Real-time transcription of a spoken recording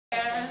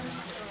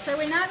So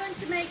we're now going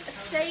to make a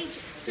stage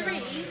 3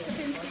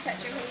 Sapinski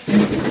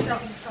tetrahedron.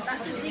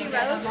 That's a 0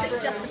 because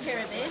it's just a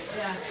pyramid.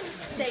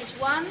 Stage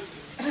 1,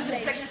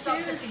 stage 2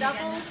 is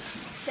doubled,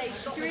 stage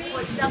 3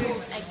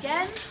 doubled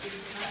again.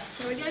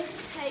 So we're going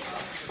to take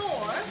 4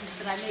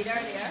 that I made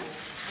earlier,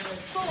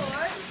 4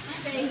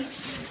 stage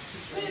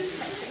 2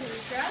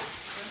 tetrahedra.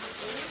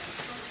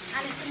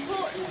 And it's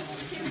important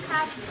to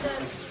have the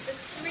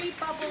 3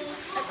 bubbles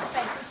at the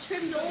base. We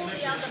trimmed all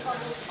the other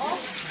bubbles off,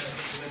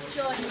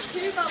 join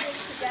 2 bubbles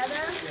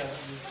together,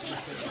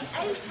 keep the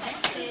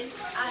apexes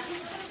as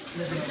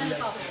with no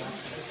bubbles.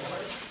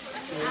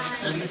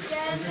 And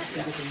then the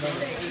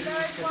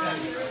 3rd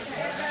one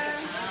together,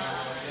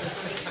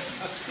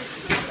 just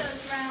put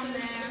those around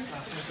there.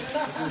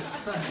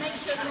 Make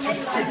sure the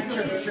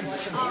apexes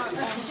are at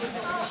the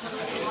top.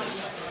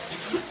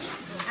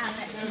 And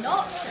let's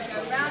not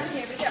go around,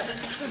 here we go.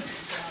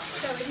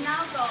 So we've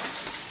now got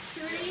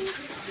 3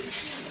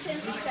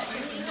 Sapinski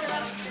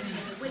tetrahedra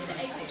with the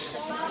apex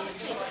above.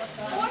 Take the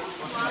 4th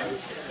one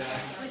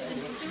with the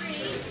 3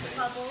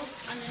 bubbles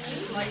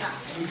underneath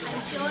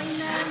and join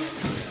them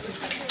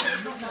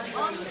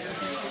onto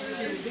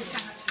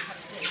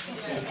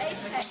the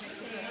apexes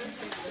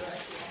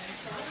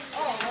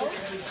of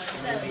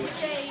the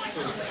stage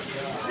 2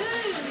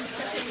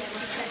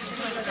 Sapinski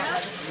tetrahedra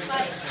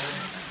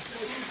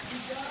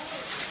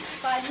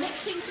by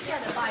mixing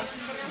together, by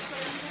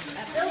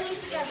building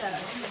together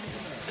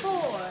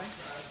 4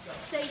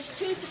 stage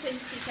 2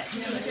 Sapinski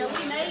tetrahedra,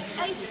 we make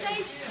a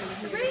stage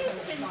 3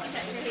 Sapinski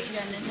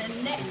tetrahedron, and the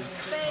next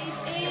phase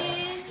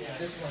is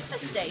a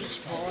stage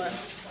 4.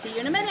 See you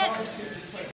in a minute.